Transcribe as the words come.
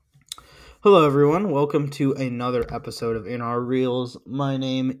Hello, everyone. Welcome to another episode of In Our Reels. My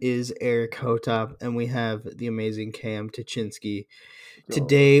name is Eric Hotop, and we have the amazing Cam Tuchinski. Yo.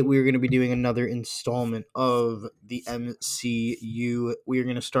 Today, we're going to be doing another installment of the MCU. We're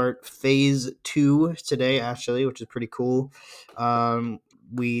going to start Phase 2 today, actually, which is pretty cool.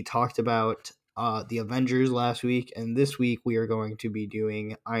 We talked about the Avengers last week, and this week we are going to be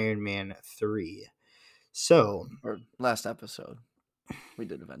doing Iron Man 3. So, Or last episode, we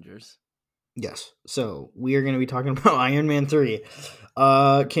did Avengers. yes. So we are going to be talking about Iron Man 3.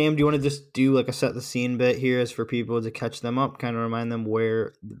 Cam, do you want to just do like a set the scene bit here as for people to catch them up, kind of remind them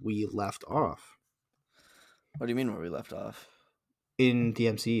where we left off What do you mean where we left off? in the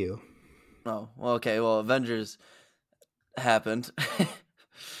MCU? Oh, well, okay. Well, Avengers happened.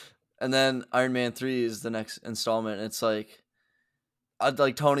 And then Iron Man 3 is the next installment. It's like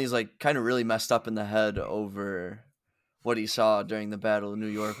Tony's like kind of really messed up in the head over what he saw during the Battle of New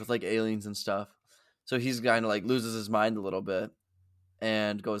York with like aliens and stuff. So he's kind of like loses his mind a little bit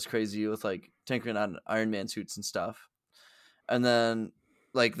and goes crazy with like tinkering on Iron Man suits and stuff. And then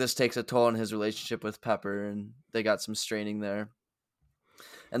like this takes a toll on his relationship with Pepper, and they got some straining there.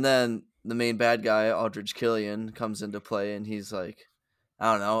 And then the main bad guy, Aldrich Killian, comes into play, and he's like,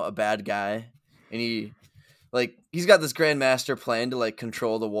 I don't know, a bad guy, and he's got this grand master plan to like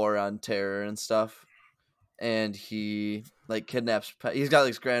control the war on terror and stuff. And he like kidnaps. He's got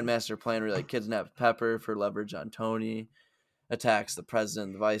this grand master plan where he like kidnaps Pepper for leverage on Tony, attacks the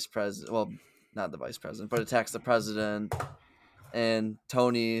president, the vice president. Well, not the vice president, but attacks the president, and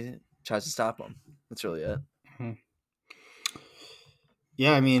Tony tries to stop him. That's really it. Hmm.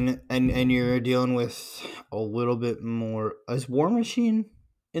 Yeah, I mean, and you're dealing with a little bit more. Is War Machine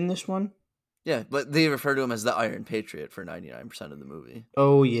in this one? Yeah, but they refer to him as the Iron Patriot for 99% of the movie.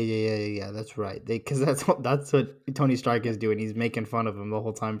 Oh yeah. That's right. Because that's what Tony Stark is doing. He's making fun of him the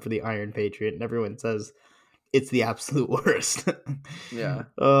whole time for the Iron Patriot, and everyone says it's the absolute worst. Yeah.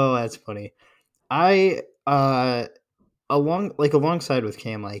 Oh, that's funny. I alongside with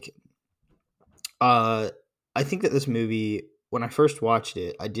Cam, uh I think that this movie, when I first watched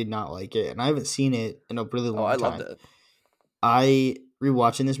it, I did not like it, and I haven't seen it in a really Oh, I long loved time. it. I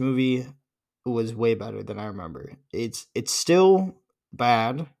rewatching this movie was way better than I remember. It's still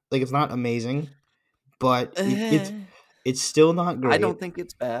bad, like it's not amazing, but it's still not I great. don't think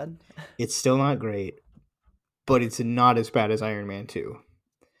it's bad. It's still not great, but it's not as bad as Iron Man 2.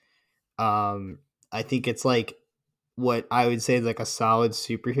 I think it's like what I would say is like a solid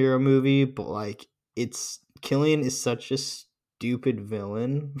superhero movie, but like it's Killian is such a stupid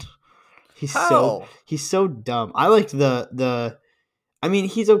villain. How? He's so dumb. I liked the I mean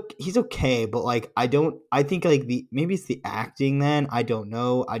he's okay, but like I think like the maybe it's the acting then, I don't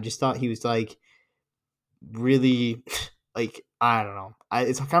know. I just thought he was like really like I don't know.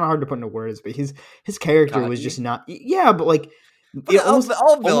 It's kind of hard to put into words, but his character was just Cocky? not yeah, but like But it all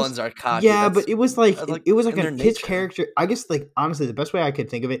almost villains are cocky. yeah, but That's it was like like it was like in their his nature. character. I guess like honestly, the best way I could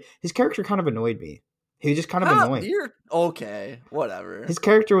think of it, his character kind of annoyed me. He was just kind of How? annoying. You're okay. Whatever. His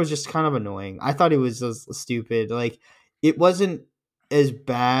character was just kind of annoying. I thought he was just stupid. Like it wasn't as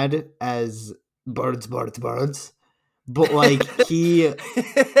bad as birds, but like he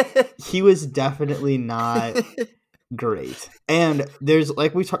was definitely not great. And there's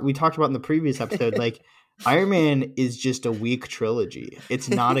like we talked about in the previous episode, like Iron Man is just a weak trilogy. It's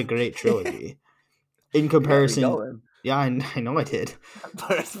not a great trilogy in You got me comparison. going. Yeah, I know I did.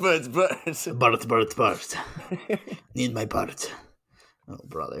 Birds. Birds. Need my bird. Oh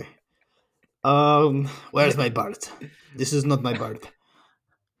brother. Where's my bird? This is not my bird.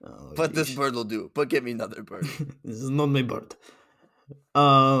 Oh But this jeez. bird will do. But get me another bird. This is not my bird.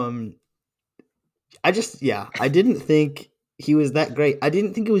 Um, I didn't think he was that great. I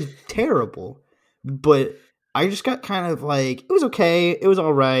didn't think it was terrible, but I just got kind of like it was okay. It was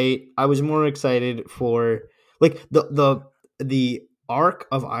all right. I was more excited for like the arc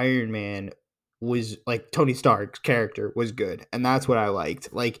of Iron Man was like Tony Stark's character was good, and that's what I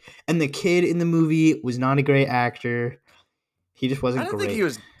liked. Like, and the kid in the movie was not a great actor. He just I wasn't don't think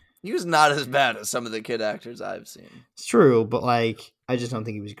great. he was not as bad as some of the kid actors I've seen. It's true, but like I just don't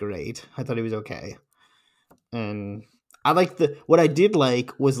think he was great. I thought he was okay. And I like the what I did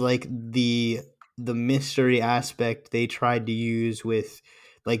like was like the mystery aspect they tried to use with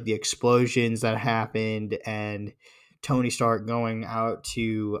like the explosions that happened and Tony Stark going out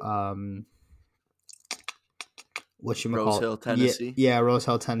to what you Rose call Hill, Tennessee. yeah Rose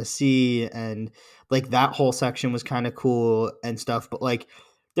Hill, Tennessee, and like that whole section was kind of cool and stuff. But like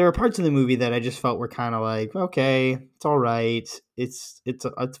there were parts of the movie that I just felt were kind of like okay, it's all right, it's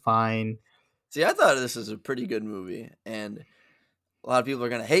fine. See, I thought this was a pretty good movie, and a lot of people are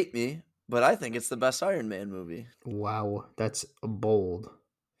gonna hate me, but I think it's the best Iron Man movie. Wow, that's bold.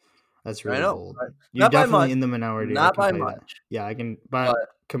 That's I really know, bold. but You're not by definitely much, in the minority. I not can by tell you that. much, Yeah, I can. but But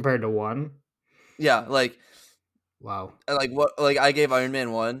compared to one, yeah, wow. what like I gave Iron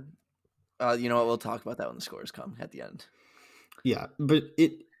Man 1. You know what? We'll talk about that when the scores come at the end. Yeah, but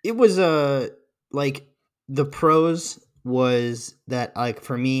it was like the pros was that like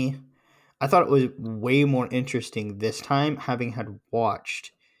for me, I thought it was way more interesting this time having had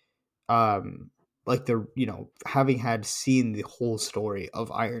watched like the having had seen the whole story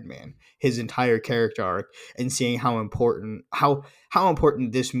of Iron Man, his entire character arc, and seeing how important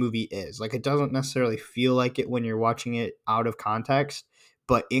this movie is. Like it doesn't necessarily feel like it when you're watching it out of context,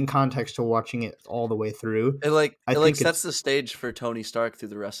 but in context to watching it all the way through, I It think sets it's the stage for Tony Stark through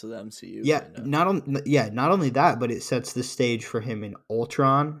the rest of the MCU, yeah, kind of. not only that, but it sets the stage for him in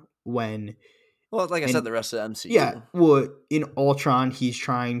Ultron when Well, like I said, and the rest of the yeah, MCU. well, in Ultron he's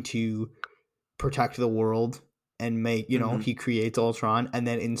trying to protect the world and make Hmm. he creates Ultron, and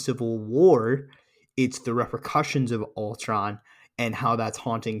then in Civil War it's the repercussions of Ultron and how that's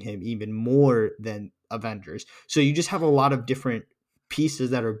haunting him even more than Avengers. So you just have a lot of different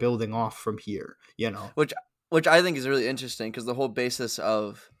pieces that are building off from here. which which I think is really interesting because the whole basis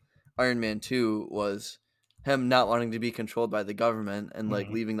of Iron Man 2 was him not wanting to be controlled by the government and like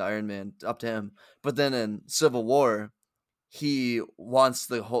Mhm. leaving the Iron Man up to him. But then in Civil War, he wants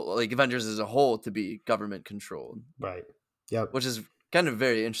the whole like Avengers as a whole to be government controlled, Right. Yep. which is kind of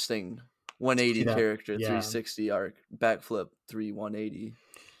very interesting. See 180 that? character, Yeah. 360 arc, backflip, 180.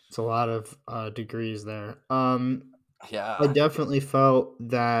 It's a lot of degrees there. I Yeah. definitely felt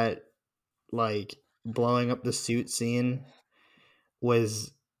that like blowing up the suit scene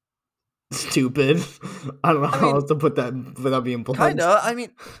was stupid. I don't know I how mean, else to put that without being blunt. kinda. I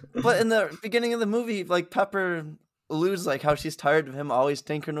mean, but in the beginning of the movie, like Pepper alludes like how she's tired of him always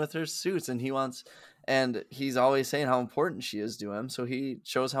tinkering with her suits, and he's always saying how important she is to him. So he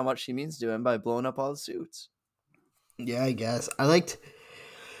shows how much she means to him by blowing up all the suits. Yeah, I guess.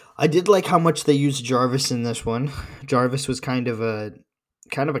 I did like how much they used Jarvis in this one. Jarvis was kind of a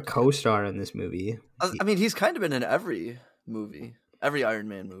co-star in this movie. I mean, he's kind of been in every movie, every Iron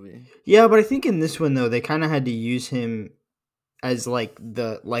Man movie. Yeah, but I think in this one though, they kind of had to use him as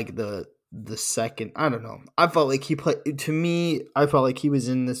the second. I don't know. I felt like he played to me. I felt like he was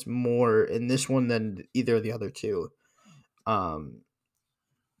in this more in this one than either of the other two. Um,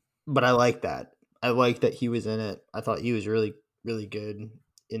 but I like that. I like that he was in it. I thought he was really really good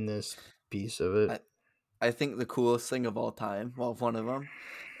in this piece of it. I I think the coolest thing of all time, well, one of them,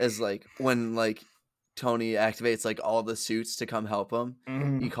 is like when like Tony activates like all the suits to come help him. He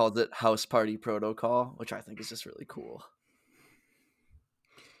Mhm. calls it House Party Protocol, which I think is just really cool. All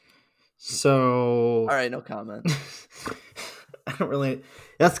So right, no comment. I don't really.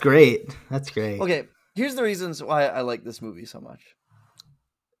 That's great. That's great. Okay, here's the reasons why I like this movie so much.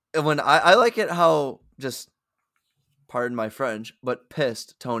 And when I like it how just pardon my French, but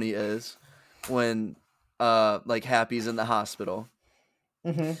pissed Tony is when like Happy's in the hospital.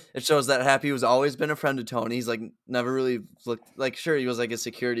 Mm-hmm. It shows that Happy was always been a friend of Tony. He's like never really looked like sure he was like a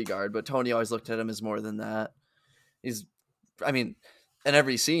security guard, but Tony always looked at him as more than that. He's I mean, in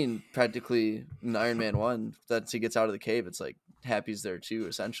every scene practically in Iron Man 1 that he gets out of the cave, it's like Happy's there too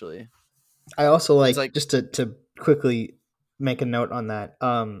essentially. I also It's like like just to quickly make a note on that.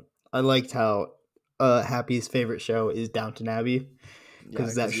 I liked how Happy's favorite show is Downton Abbey yeah,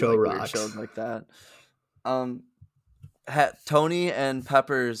 because that cuz you show like weird rocks. shows like that. Um Tony and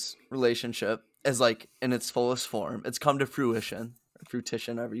Pepper's relationship is like in its fullest form. It's come to fruition, or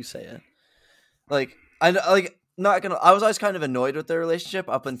fruition, however you say it. Like like not gonna. I was always kind of annoyed with their relationship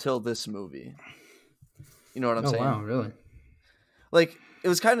up until this movie. You know what I'm Oh saying? wow, really? Like it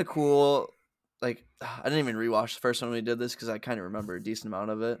was kind of cool. Like I didn't even rewatch the first one when we did this because I kind of remember a decent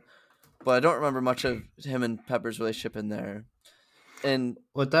amount of it, but I don't remember much of him and Pepper's relationship in there. And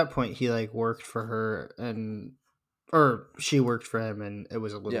Well, at that point, he like worked for her and or she worked for him, and it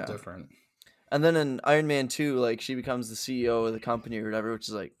was a little yeah, different. and then in Iron Man 2, like she becomes the CEO of the company or whatever, which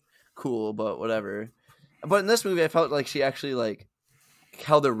is like cool, but whatever. But in this movie, I felt like she actually like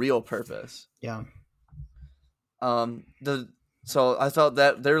held a real purpose. Yeah. The so I felt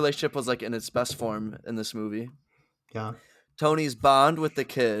that their relationship was like in its best form in this movie. Yeah. Tony's bond with the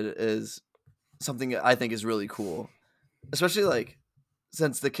kid is something I think is really cool, especially like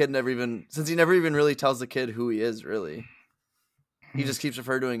since he never even really tells the kid who he is. Really, he just keeps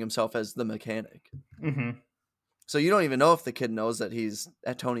referring to himself as the mechanic. Mm-hmm. So you don't even know if the kid knows that he's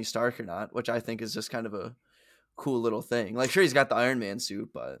at Tony Stark or not, which I think is just kind of a cool little thing. Like, sure, he's got the Iron Man suit,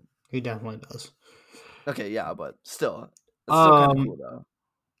 but He definitely does. okay, yeah, but still, it's still kind of cool though.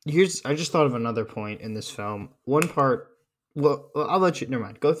 I just thought of another point in this film. One part. Well, I'll let you. Never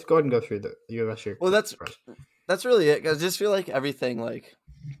mind. Go ahead and go through the your rest of your Well, first. that's really it. 'Cause I just feel like everything, like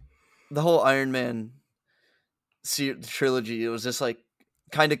the whole Iron Man trilogy, it was just like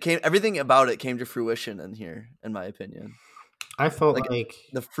kind of came. Everything about it came to fruition in here, in my opinion. I felt Like like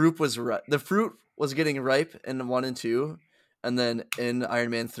the fruit was the fruit was getting ripe in 1 and 2, and then in Iron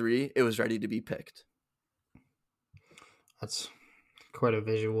Man 3, it was ready to be picked. that's quite a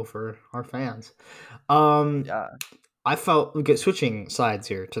visual for our fans. Yeah, I felt okay, switching sides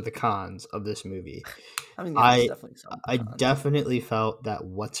here to the cons of this movie. I mean, yeah, there's I definitely some I cons. definitely felt that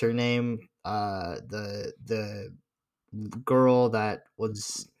what's her name, the girl that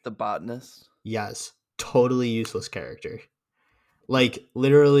was, The botanist. yes, totally useless character. Like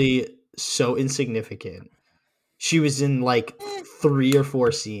literally so insignificant. She was in like Eh, 3 or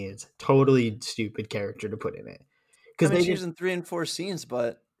 4 scenes. Totally stupid character to put in it. I Because mean, they she was didn't. in 3 and 4 scenes,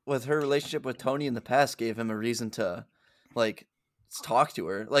 but with her relationship with Tony in the past, gave him a reason to, like, talk to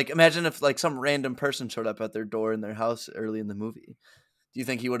her. Like, imagine if like some random person showed up at their door in their house early in the movie. Do you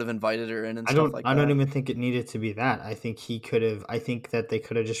think he would have invited her in and stuff like I don't that? even think it needed to be that. I think he could have. I think that they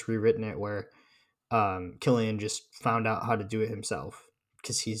could have just rewritten it where Killian just found out how to do it himself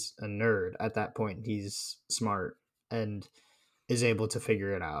because he's a nerd at that point. He's smart and is able to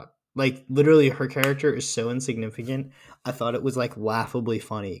figure it out. Like literally, her character is so insignificant. I thought it was like laughably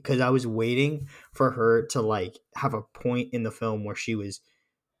funny because I was waiting for her to like have a point in the film where she was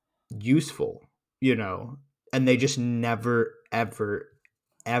useful, you know, and they just never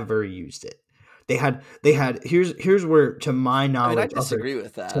ever used it. They had here's where I mean, I her disagree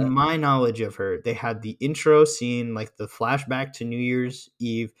with to that. my knowledge of her, they had the intro scene, like the flashback to New Year's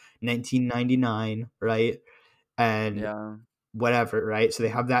Eve 1999, right? And Yeah. whatever, right? So they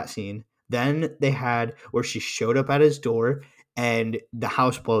have that scene. Then they had where she showed up at his door and the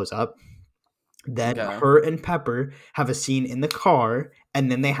house blows up. Then Okay. her and Pepper have a scene in the car,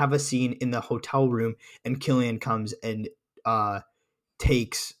 and then they have a scene in the hotel room, and Killian comes and uh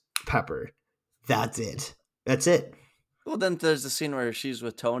takes Pepper. That's it. That's it. Well, then there's the scene where she's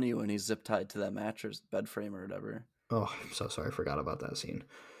with Tony when he's zip tied to that mattress bed frame or whatever. Oh, I'm so sorry. I forgot about that scene.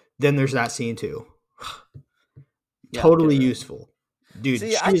 Then there's that scene too. Yeah. Okay. Totally Right. useful. Dude,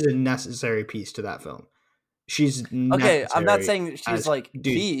 See, I she's a necessary piece to that film. She's okay. I'm not necessary saying she's as like dude.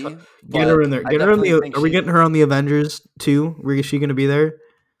 key, Get her but in there. I Get her on definitely the. think Are we she. getting her on the Avengers too? Is she gonna be there,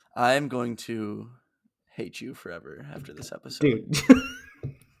 I'm going to hate you forever after this episode. dude?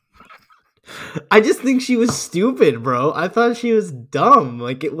 I just think she was stupid, bro. I thought she was dumb.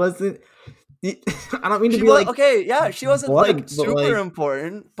 Like it wasn't. I don't mean to She be was like okay. Yeah, she wasn't like blunt, but super like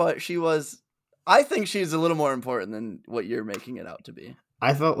important, but she was. I think she's a little more important than what you're making it out to be.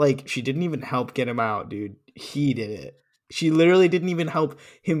 I felt like she didn't even help get him out, dude. He did it. She literally didn't even help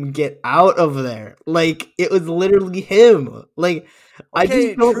him get out of there. Like it was literally him. Like I just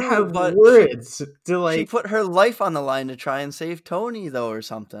Okay, don't true, have but words to she like put her life on the line to try and save Tony though, or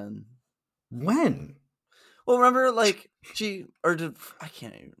something. when. Well, remember, like she or did I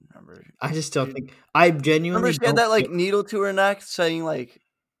can't even remember. I just don't She think I remember genuinely she had don't that like feel needle to her neck, saying like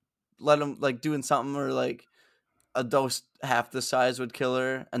let him like doing something or like a dose half the size would kill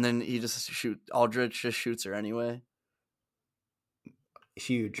her, and then he just Aldrich just shoots her anyway.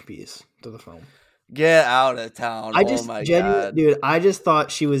 huge piece to the film. Get out of town! I Oh just my genuinely, god! dude. I just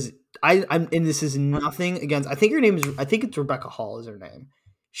thought she was. I'm, and this is nothing against. I think her name is. I think it's Rebecca Hall is her name.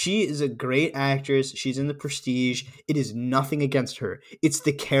 She is a great actress. She's in The Prestige. It is nothing against her. It's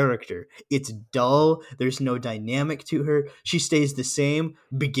the character. It's dull. There's no dynamic to her. She stays the same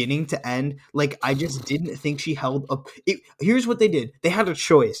beginning to end. Like I just didn't think she held up. Here's what they did. They had a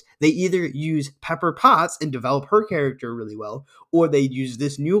choice. They either use Pepper Potts and develop her character really well, or they use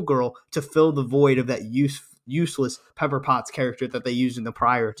this new girl to fill the void of that useless Pepper Potts character that they used in the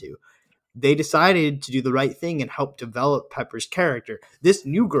prior two. They decided to do the right thing and help develop Pepper's character. This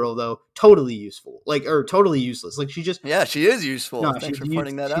new girl, though, totally useful, like or totally useless. Like she just Yeah, she is useful. no, Thanks for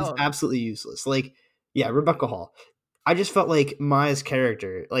pointing that she's out. absolutely useless. Like yeah, Rebecca Hall. I just felt like Maya's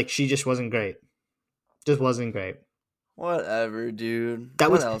character, like she just wasn't great. Just wasn't great. Whatever, dude.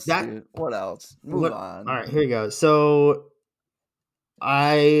 That What was else, that. dude? What else? Move What? All on. right, here you go. So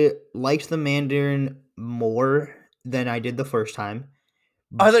I liked the Mandarin more than I did the first time.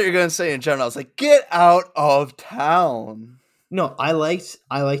 I thought you were gonna say in general. I was like, get out of town. No, I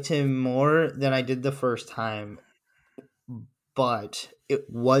liked him more than I did the first time, but it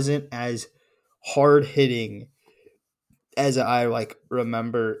wasn't as hard hitting as I like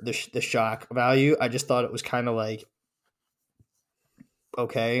remember the shock value. I just thought it was kind of like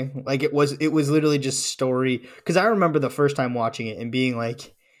okay, like it was literally just story because I remember the first time watching it and being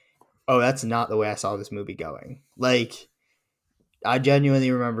like Oh, that's not the way I saw this movie going. Like, I genuinely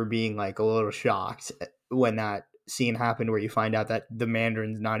remember being like a little shocked when that scene happened where you find out that the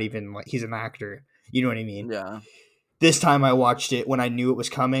Mandarin's not even like he's an actor. You know what I mean? Yeah. This time I watched it when I knew it was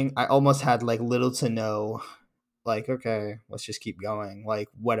coming. I almost had like little to no like, okay, let's just keep going. Like,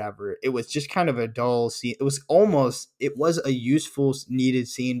 whatever. It was just kind of a dull scene. It was a useful, needed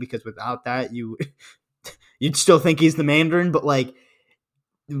scene because without that, you'd still think he's the Mandarin. But like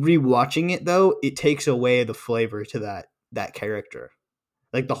rewatching it though, it takes away the flavor to that character.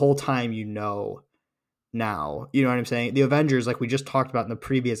 Like the whole time, now, you know what I'm saying? The Avengers, like we just talked about in the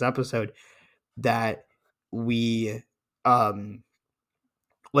previous episode, that we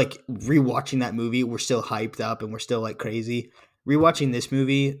like rewatching that movie, we're still hyped up and we're still like crazy. Rewatching this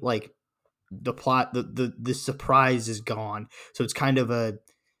movie, like the plot, the surprise is gone. So it's kind of a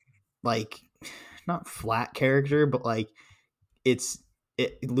like not flat character, but like it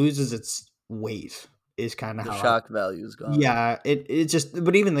loses its weight. Is kind of The how shock value is gone. yeah. It just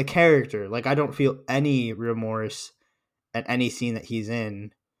but even the character, like I don't feel any remorse at any scene that he's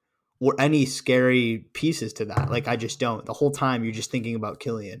in or any scary pieces to that. Like I just don't. The whole time you're just thinking about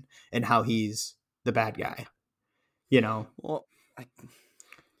Killian and how he's the bad guy. You know, Well, I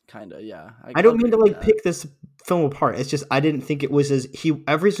kind of, yeah. I I'll don't mean agree to with like that. pick this film apart. It's just I didn't think it was as he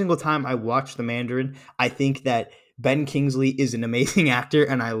every single time I watch The Mandarin, I think that Ben Kingsley is an amazing actor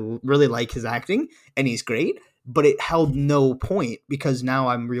and I really like his acting and he's great, but it held no point because now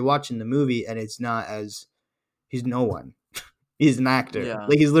I'm rewatching the movie and it's not as he's no one. He's an actor. Yeah.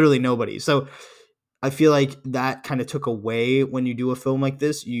 Like he's literally nobody. So I feel like that kind of took away when you do a film like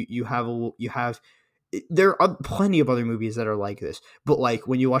this. You have there are plenty of other movies that are like this, but like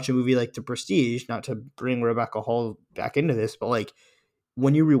when you watch a movie like The Prestige, not to bring Rebecca Hall back into this, but like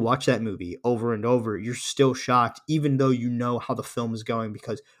when you rewatch that movie over and over, you're still shocked, even though you know how the film is going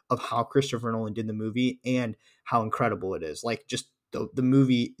because of how Christopher Nolan did the movie and how incredible it is. Like just the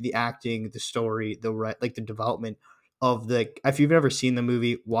movie, the acting, the story, like the development of the. If you've never seen the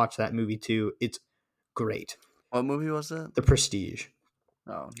movie, watch that movie too. It's great. What movie was it? The Prestige.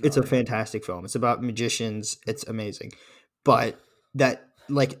 Oh, no, It's a I haven't. fantastic film. It's about magicians. It's amazing, but that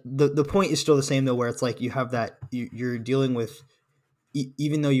like the point is still the same though, where it's like you have that you're dealing with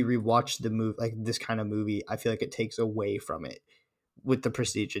even though you rewatch the movie like this kind of movie, I feel like it takes away from it. With the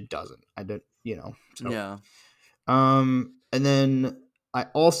Prestige, it doesn't. I don't, so Yeah. and then I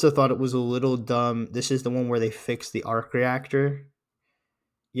also thought it was a little dumb. This is the one where they fix the arc reactor.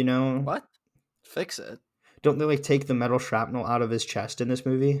 You know, What? Fix it. don't they like take the metal shrapnel out of his chest in this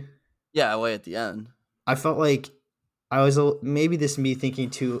movie? Yeah, way at the end. I felt like maybe this is me thinking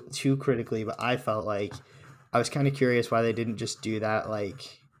too critically, but I felt like I was kind of curious why they didn't just do that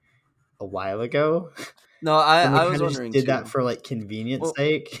like a while ago. No, And they I was kind of just wondering did that too. for like convenience Well,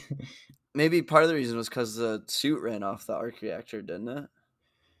 sake. maybe part of the reason was because the suit ran off the arc reactor, didn't it?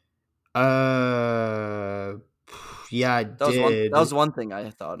 Uh, yeah, it That was one. That did. was one thing I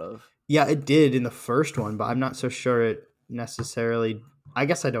thought of. Yeah, it did in the first one, but I'm not so sure it necessarily. I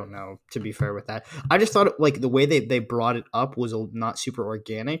guess I don't know. To be fair with that, I just thought like the way they brought it up was not super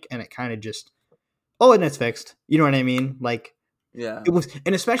organic, and it kind of just and it's fixed. You know what I mean? Like Yeah. it was,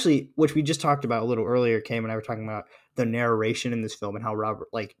 and especially which we just talked about a little earlier. Cam and I were talking about the narration in this film and how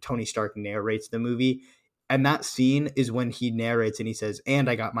Tony Stark narrates the movie. And that scene is when he narrates and he says, "And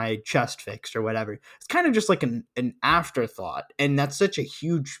I got my chest fixed" or whatever. It's kind of just like an afterthought, and that's such a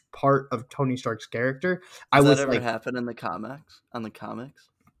huge part of Tony Stark's character. I Does that was ever like, happen in the comics? On the comics,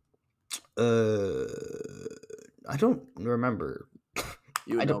 uh, I don't remember.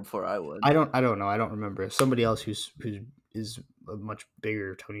 you I would know don't. before I would. I don't know. I don't remember. Somebody else who is a much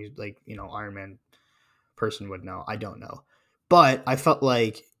bigger Tony, like Iron Man person would know. I don't know, but I felt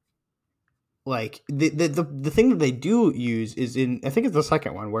like the thing that they do use is in I think it's the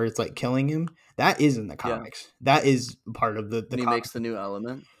second one where it's like killing him. That is in the Yeah. comics. That is part of the When he comic. makes the new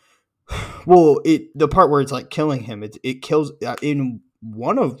element. Well, the part where it's like killing him, it kills in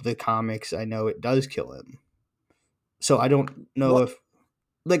one of the comics. I know it does kill him. So I don't know What? if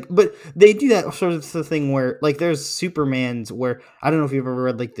like, but they do that sort of the thing where like there's Superman's where I don't know if you've ever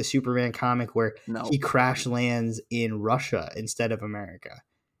read like the Superman comic where No. he crash lands in Russia instead of America,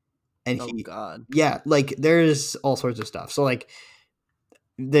 and Oh God. like there's all sorts of stuff. So like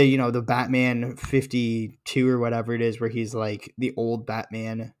the Batman 52 or whatever it is where he's like the old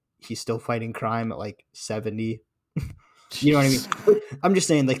Batman, he's still fighting crime at like 70. You know what I mean? But I'm just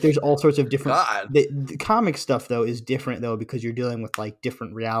saying, like, there's all sorts of different. God. The comic stuff though is different though because you're dealing with like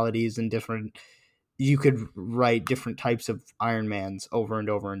different realities and different. You could write different types of Iron Mans over and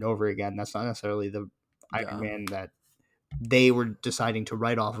over and over again. That's not necessarily the Iron Yeah. Man that they were deciding to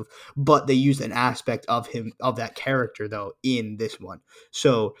write off of, but they used an aspect of him, of that character though, in this one.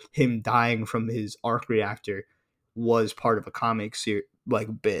 So him dying from his arc reactor was part of a comic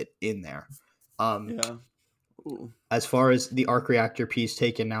like bit in there. Yeah. Ooh. As far as the arc reactor piece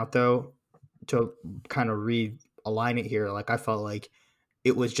taken out though, to kind of realign it here, like I felt like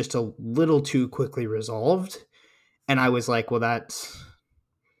it was just a little too quickly resolved, and I was like, well, that's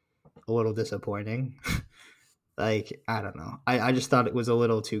a little disappointing. Like, I don't know. I just thought it was a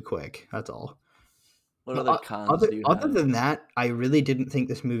little too quick. That's all. What But other cons do you other have? than that, I really didn't think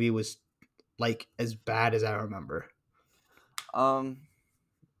this movie was like as bad as I remember. Um,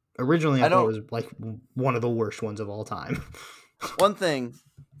 Originally, I I thought it don't. was like one of the worst ones of all time. One thing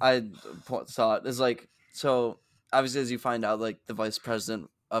I saw is like, so obviously as you find out, like the vice president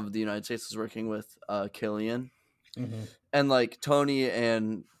of the United States is working with Killian, Mm-hmm. and like Tony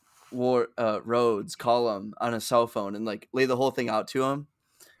and Rhodes call him on a cell phone and like lay the whole thing out to him,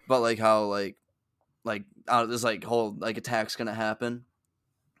 but like how like this like whole like attack's gonna happen,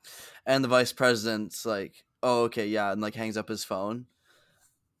 and the vice president's like, oh okay yeah, and like hangs up his phone.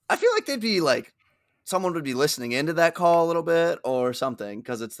 I feel like they'd be like, someone would be listening into that call a little bit or something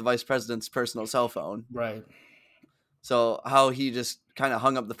because it's the vice president's personal cell phone. Right. So how he just kind of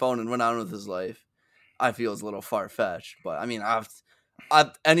hung up the phone and went on with his life, I feel is a little far fetched. But I mean,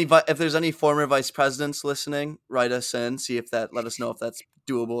 if there's any former vice presidents listening, write us in, see if that, let us know if that's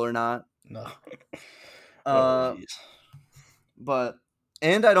doable or not. No. Oh, Uh, jeez. but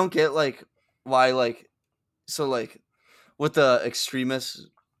and I don't get like why like so like with the extremists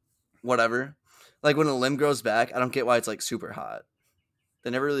whatever, like when a limb grows back, I don't get why it's like super hot.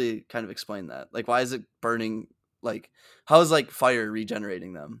 They never really kind of explain that. Like, why is it burning? Like, how is like fire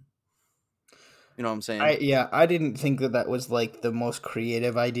regenerating them? You know what I'm saying? I didn't think that was like the most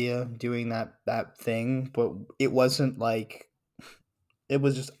creative idea doing that thing, but it wasn't like it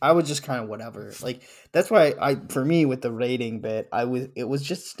was just I was just kind of whatever. Like that's why for me with the rating bit, it was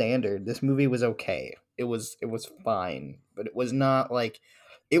just standard. This movie was okay. It was fine, but it was not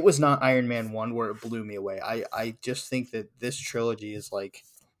Iron Man 1 where it blew me away. I just think that this trilogy is like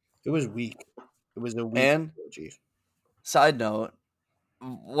it was weak. It was a weak And trilogy. side note,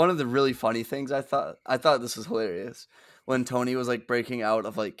 one of the really funny things I thought this was hilarious when Tony was like breaking out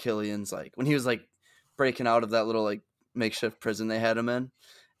of like Killian's like when he was like breaking out of that little like makeshift prison they had him in.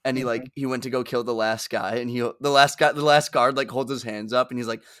 And Mhm. he went to go kill the last guy, and the last guard like holds his hands up, and he's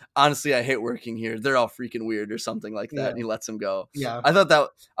like, "Honestly, I hate working here. They're all freaking weird," or something like that, Yeah. and he lets him go. Yeah. I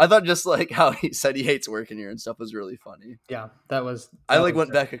thought just like how he said he hates working here and stuff was really funny. Yeah. I That like was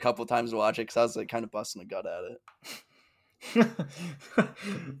went back a couple times to watch it because I was like kind of busting a gut at it.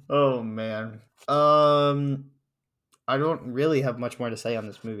 Oh man. I don't really have much more to say on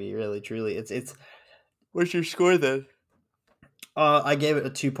this movie, really truly. It's What's your score then? I gave it a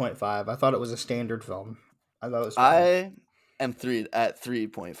 2.5. I thought it was a standard film. I thought it was fine, I am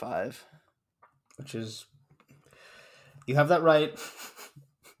 3.5. which is you have that right.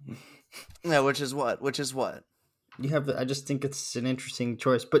 Yeah, which is what? Which is what? You have I just think it's an interesting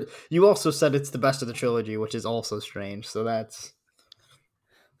choice, but you also said it's the best of the trilogy, which is also strange. So I that's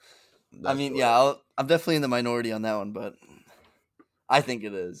mean, what yeah, I'm definitely in the minority on that one, but I think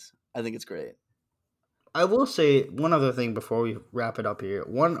it is. I think it's great. I will say one other thing before we wrap it up here.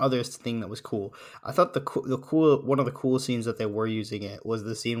 One other thing that was cool. I thought the cool one of the cool scenes that they were using it was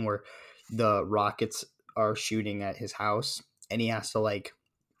the scene where the rockets are shooting at his house and he has to like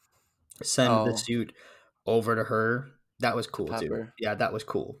send the Oh, suit over to her. That was to cool too. Pepper. Yeah, that was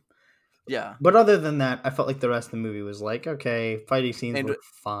cool. Yeah. But other than that, I felt like the rest of the movie was like okay, fighting scenes And were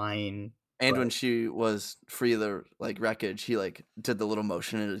fine, and but when she was free of the like wreckage, he like did the little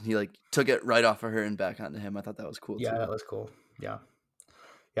motion and he like took it right off of her and back onto him. I thought that was cool yeah, too. that was cool. Yeah.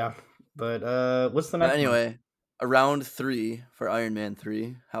 Yeah. But what's the But next one? anyway, around 3 for Iron Man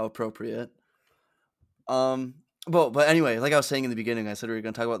 3. How appropriate. Um, but anyway, like I was saying in the beginning, I said we were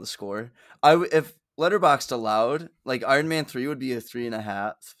gonna talk about the score. If Letterboxd allowed, like Iron Man 3 would be a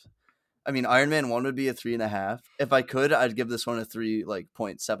 3.5. I mean, Iron Man 1 would be a 3.5. If I could, I'd give this one a 3 like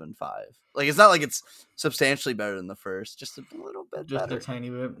 0.75. Like it's not like it's substantially better than the first, just a little bit Just a better. tiny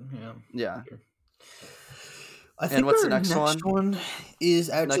bit. Yeah. Yeah. I And think what's the our next next one? one is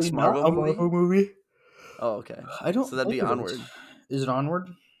actually Next not Marvel a movie? Marvel movie. Oh, okay. I So don't that'd think be it is. Onward. Is it Onward?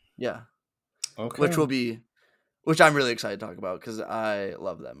 Yeah. Okay. Which I'm really excited to talk about because I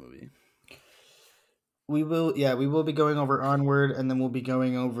love that movie. We will. Yeah, we will be going over Onward, and then we'll be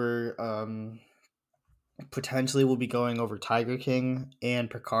going over. Potentially, we'll be going over Tiger King and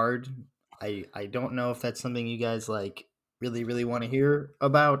Picard. I don't know if that's something you guys like really want to hear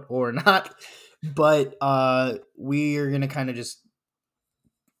about or not, But we are gonna kind of just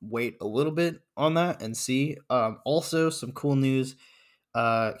wait a little bit on that and see. Also, some cool news.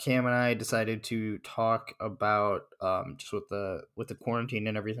 Cam and I decided to talk about just with the quarantine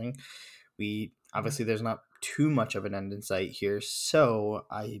and everything. We obviously there's not too much of an end in sight here, so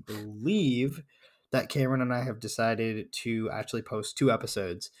I believe that Cameron and I have decided to actually post 2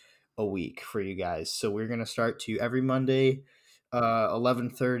 episodes a week for you guys. So we're gonna start to every Monday,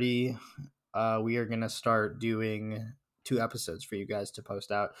 11:30. We are gonna start doing 2 episodes for you guys to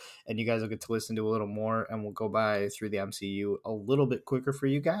post out, and you guys will get to listen to a little more, and we'll go by through the MCU a little bit quicker for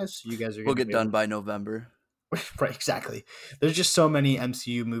you guys. So you guys are We'll gonna get be done able by November. right, exactly. There's just so many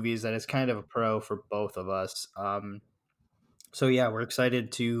MCU movies that it's kind of a pro for both of us. So yeah, we're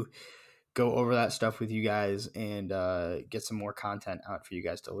excited to go over that stuff with you guys and get some more content out for you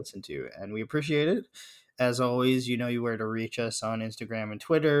guys to listen to, and we appreciate it. As always, you know you where to reach us on Instagram and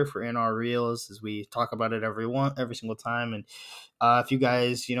Twitter for In Our Reels, as we talk about it every single time. And if you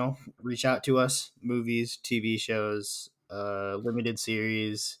guys, reach out to us, movies, TV shows, limited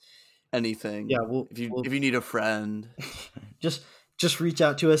series, yeah, Anything. If you need a friend, just just reach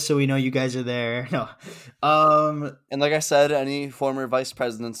out to us so we know you guys are there. No, um, and like I said, any former vice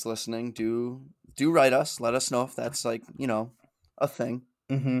presidents listening, do write us. Let us know if that's like a thing.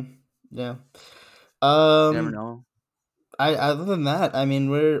 mm-hmm, yeah. You never Um, know. I other than that, I mean,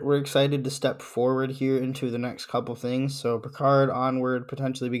 we're excited to step forward here into the next couple things. So Picard onward,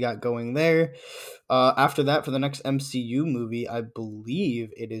 potentially we got going there. After that, for the next MCU movie, I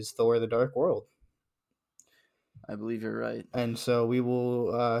believe it is Thor: The Dark World. I believe you're right. And so we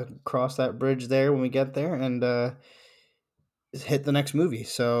will cross that bridge there when we get there and hit the next movie.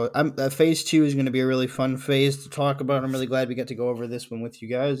 So phase 2 is going to be a really fun phase to talk about. I'm really glad we get to go over this one with you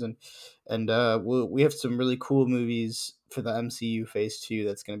guys, and we have some really cool movies for the MCU phase 2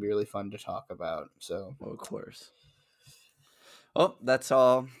 that's going to be really fun to talk about. So, Well, of course. Oh, that's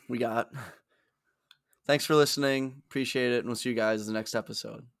all we got. Thanks for listening. Appreciate it, and we'll see you guys in the next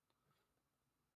episode.